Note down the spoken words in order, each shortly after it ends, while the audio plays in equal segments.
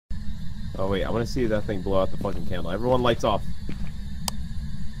Oh wait, I want to see that thing blow out the fucking candle. Everyone lights off.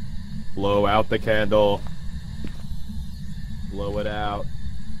 Blow out the candle. Blow it out.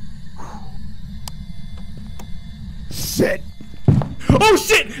 Shit! Oh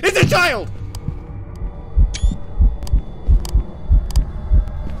shit! It's a child!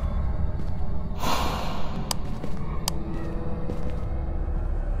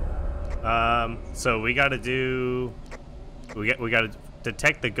 So we gotta do... We gotta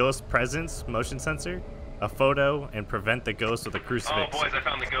detect the ghost presence motion sensor, a photo, and prevent the ghost with a crucifix. Oh boys, I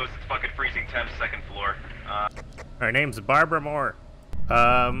found the ghost. It's fucking freezing temps, second floor. Her name's Barbara Moore.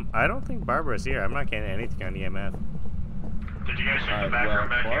 I don't think Barbara's here. I'm not getting anything on EMF. Did you guys check the back room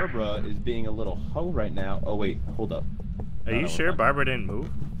back here? Barbara is being a little hoe right now. Oh wait, hold up. Are you sure Barbara didn't move?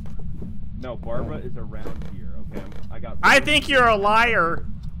 No, Barbara is around here. Okay, I think you're a liar.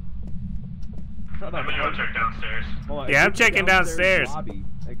 I'm gonna go check downstairs. Yeah, I'm checking downstairs. Lobby.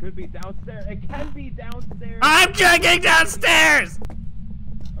 It could be downstairs. It can be downstairs. I'm checking downstairs.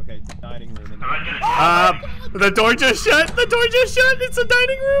 Okay, it's the dining room. The door just shut. The door just shut. It's the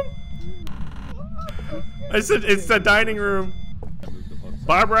dining room. I said it's the dining room.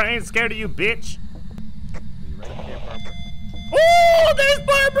 Barbara, I ain't scared of you, bitch. Oh, there's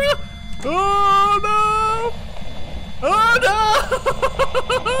Barbara. Oh no. Oh no.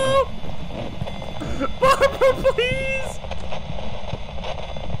 Barbara, please!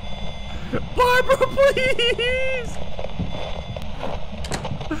 Barbara, please!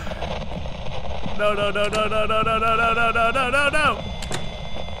 No, no, no, no, no, no, no, no, no, no, no, no, no, no!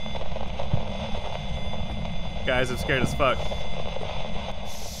 Guys, I'm scared as fuck.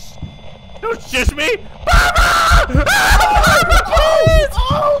 Don't shush me! Barbara! Barbara, please!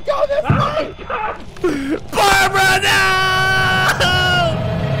 Oh, go this way! Barbara, no!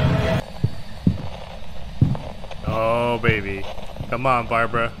 Oh, baby. Come on,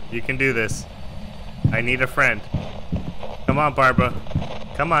 Barbara. You can do this. I need a friend. Come on, Barbara.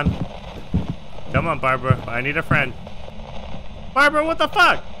 Come on. Come on, Barbara. I need a friend. Barbara, what the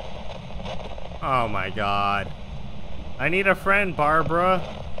fuck? Oh, my God. I need a friend, Barbara.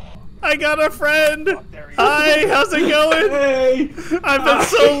 I got a friend. Hi, how's it going? Hey. I've been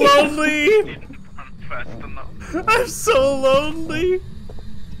so lonely. I'm so lonely.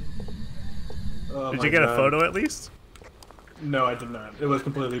 Oh Did you get a photo at least? No, I did not. It was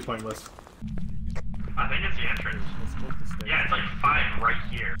completely pointless. I think it's the entrance. Yeah, it's like 5 right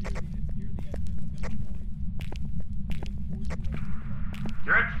here.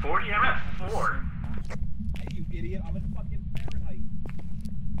 You're at 40? I'm at 4. Hey, you idiot. I'm in fucking Fahrenheit.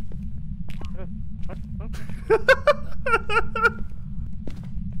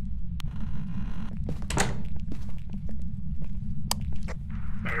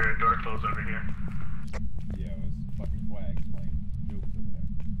 I heard a door close over here. Yeah, it was fucking Quags playing jokes over there.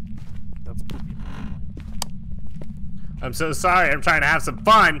 That's spooky. I'm so sorry. I'm trying to have some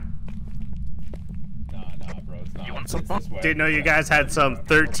fun. Nah, bro, it's not. You want some fun? Didn't know you guys had some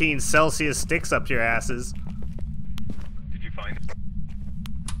 13 Celsius sticks up your asses. Did you find it?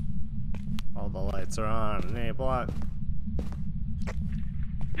 All the lights are on in A block.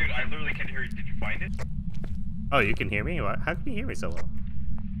 Dude, I literally can't hear you. Did you find it? Oh, you can hear me? What? How can you hear me so well?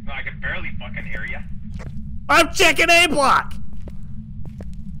 No, I can barely fucking hear you. I'm checking A block!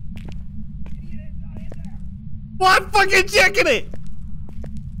 Well, I'm fucking checking it!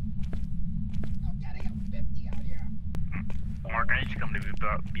 Mark, I need you to come to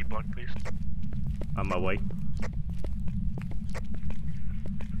B block, please. On my way.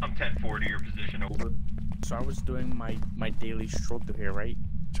 I'm 10-4 to your position, over. So I was doing my daily stroll through here, right?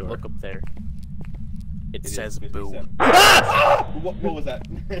 Sure. Look up there. It says is boo. 57. What was that?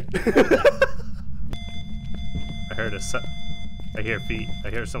 I heard I hear feet. I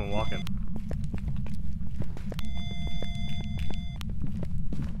hear someone walking.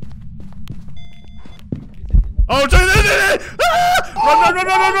 Oh, turn it! Run, run, run, run,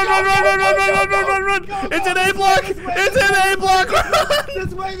 run, run, run, run, run, run, run, run, run, run! It's an A block! It's an A block! Run!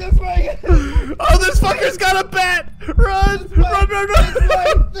 This way, this way! Oh, this fucker's got a bat! Run! Run, run, run!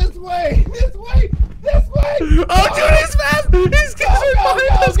 This way! This way! This way! Oh, dude, he's fast! He's catching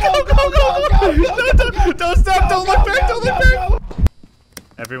behind us! Go, go, go, go! Don't stop! Don't look back! Don't look back!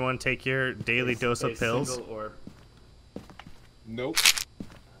 Everyone, take your daily dose of pills. Nope.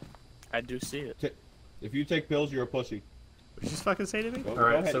 I do see it. If you take pills, you're a pussy. What did you just fucking say to me? Go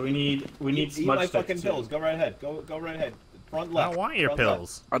Alright, ahead. so we need Eat smudge my sticks fucking too. pills. Go right ahead. Go right ahead. Front left. I don't want your Front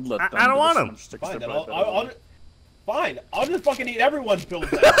pills. I'd let them I don't do want the 'em. smudge sticks Fine, there, then but fine. I'll just fucking eat everyone's pills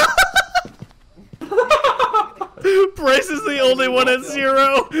then. Bryce is the only one at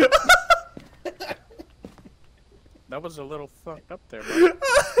 0. that was a little fucked up there, bro.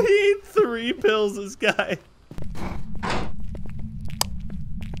 He ate 3. 3 pills, this guy.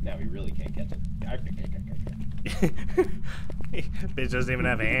 Now we really can't catch it. Bitch doesn't even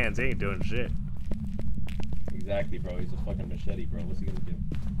have hands. He ain't doing shit. Exactly, bro. He's a fucking machete, bro. What's he gonna do?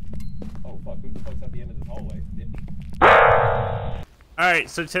 Oh, fuck. Who the fuck's at the end of this hallway? Nippy. Alright,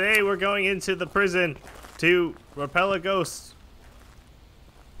 so today we're going into the prison to repel a ghost.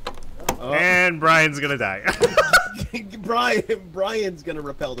 And Brian's gonna die. Brian's gonna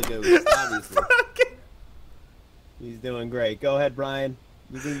repel the ghost, obviously. He's doing great. Go ahead, Brian.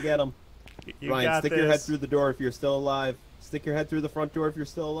 You can get him. Brian, stick your head through the door if you're still alive. Stick your head through the front door if you're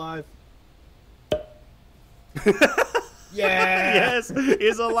still alive. Yeah! Yes,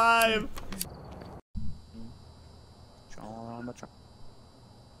 he's alive.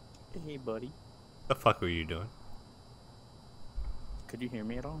 Hey, buddy. The fuck were you doing? Could you hear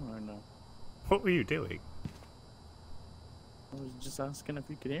me at all or no? What were you doing? I was just asking if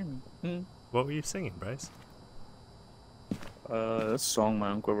you could hear me. What were you singing, Bryce? That's a song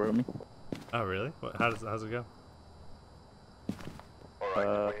my uncle wrote me. Oh, really? What? How's it go?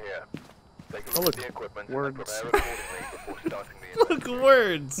 Look, words. Look,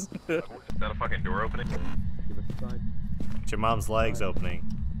 words. Is that a fucking door opening? Give us a sign. It's your mom's legs opening.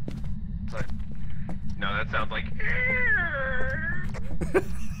 No, that sounds like. Give us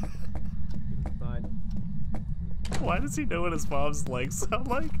a sign. Why does he know what his mom's legs sound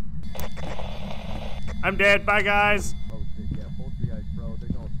like? I'm dead. Bye, guys. Oh shit, yeah, poltergeist, bro. They're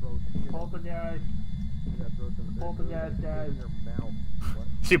gonna throw some. Poltergeist. They're gonna throw some. Poltergeist, guys. In their mouth. What?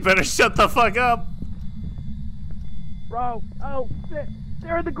 You better shut the fuck up. Bro, oh shit.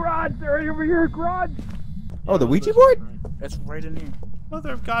 They're in the garage. They're over here, garage. Oh, the Ouija board? It's right in here.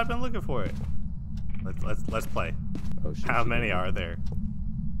 Mother of God, been looking for it. Let's play. Oh shit. How many are there?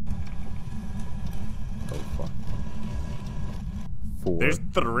 Oh fuck. 4. There's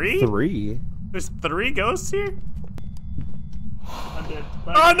 3? 3? There's 3 ghosts here? I'm dead.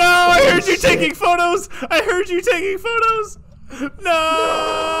 Oh no! I heard you taking photos! I heard you taking photos!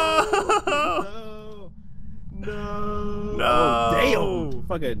 No! No. No! Oh, damn!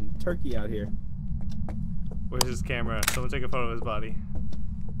 Fucking turkey out here. Where's his camera? Someone take a photo of his body.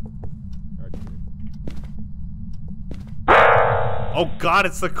 Oh god,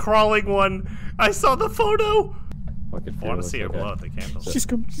 it's the crawling one! I saw the photo! Fucking I want to see her okay. blow out the candle. She's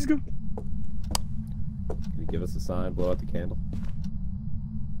come. She's come. Can you give us a sign? Blow out the candle.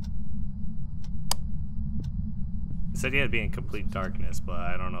 It said he had to be in complete darkness, but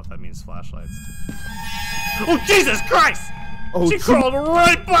I don't know if that means flashlights. Oh Jesus Christ! Oh, She crawled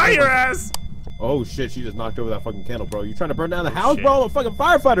right by your ass! Oh shit, she just knocked over that fucking candle, bro. You trying to burn down the house, shit. bro? I'm a fucking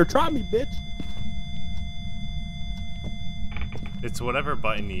firefighter. Try me, bitch. It's whatever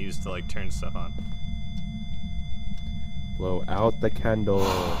button you use to like turn stuff on. Blow out the candle.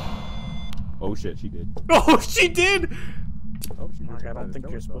 Oh shit, she did. Oh, she did! Oh, she Mark, I don't think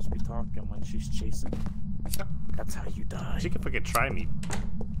you're supposed to be talking when she's chasing. That's how you die. She can fucking try me.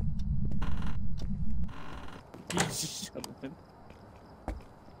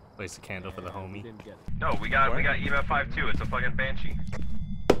 Place a candle for the homie. No, we got EMF 5-2. It's a fucking banshee.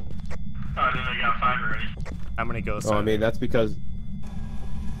 Oh, then I got 5 already. How many ghosts Oh, are I mean, that's because...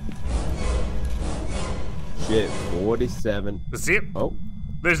 Shit, 47. there? See it? Oh.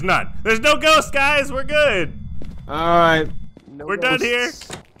 There's none. There's no ghosts, guys! We're good! Alright. No We're done here.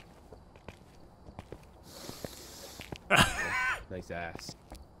 Nice ass.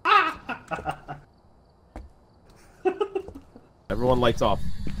 Everyone lights off.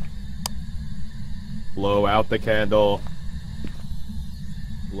 Blow out the candle.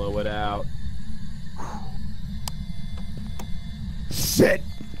 Blow it out. Shit!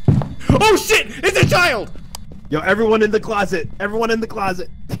 Oh shit! It's a child! Yo, everyone in the closet! Everyone in the closet!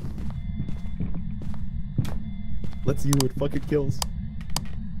 Let's see who it fucking kills.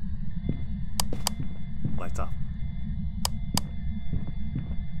 Lights off.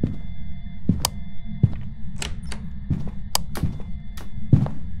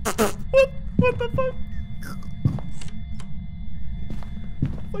 What the fuck?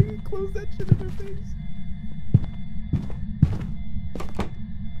 Fucking close that shit in her face.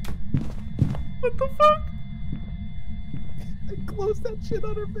 What the fuck? I closed that shit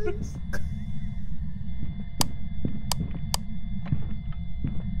on her face.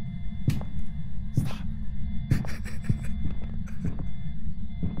 Stop.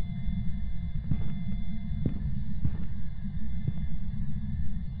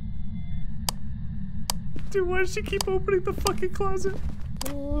 Dude, why does she keep opening the fucking closet?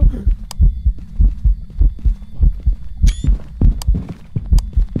 Oh,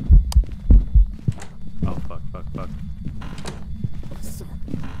 fuck.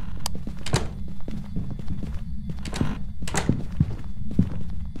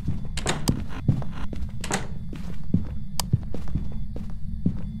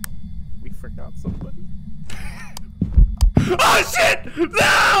 shit!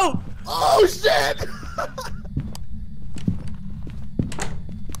 No! Oh shit!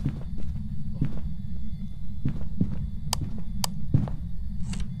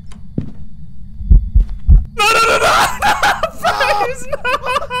 No, no, no, no! Please, no!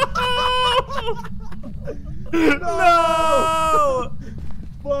 No!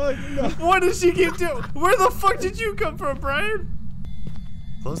 Fuck no! What did she keep doing? Where the fuck did you come from, Brian?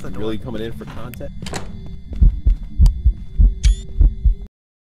 Close the door. Really coming in for content?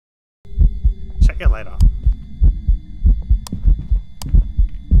 Check your light off.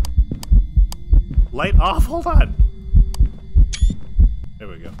 Light off? Hold on. There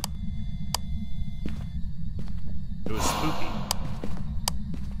we go. It was spooky.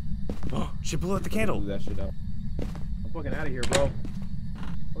 Oh, she blew out the candle. Blew that shit out. I'm fucking out of here, bro.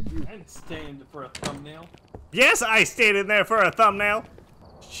 Fuck you. And stand for a thumbnail. Yes, I stayed in there for a thumbnail.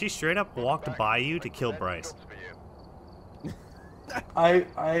 She straight up walked by you to kill Bryce.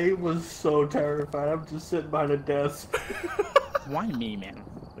 I was so terrified. I'm just sitting behind a desk. Why me, man?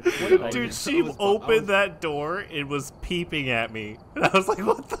 Dude, she opened that door and was peeping at me. And I was like,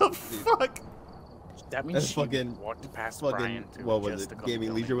 what the fuck? That means That's she fucking walked past Brian. what was it?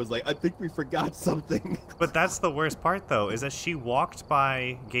 Gaming Leisure was like, I think we forgot something. But that's the worst part, though, is that she walked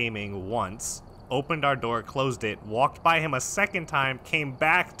by Gaming once, opened our door, closed it, walked by him a second time, came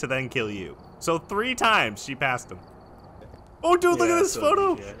back to then kill you. So 3 times she passed him. Oh, dude, look at this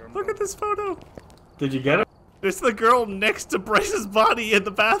photo! Look at this photo! Did you get it? It's the girl next to Bryce's body in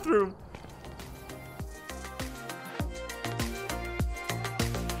the bathroom.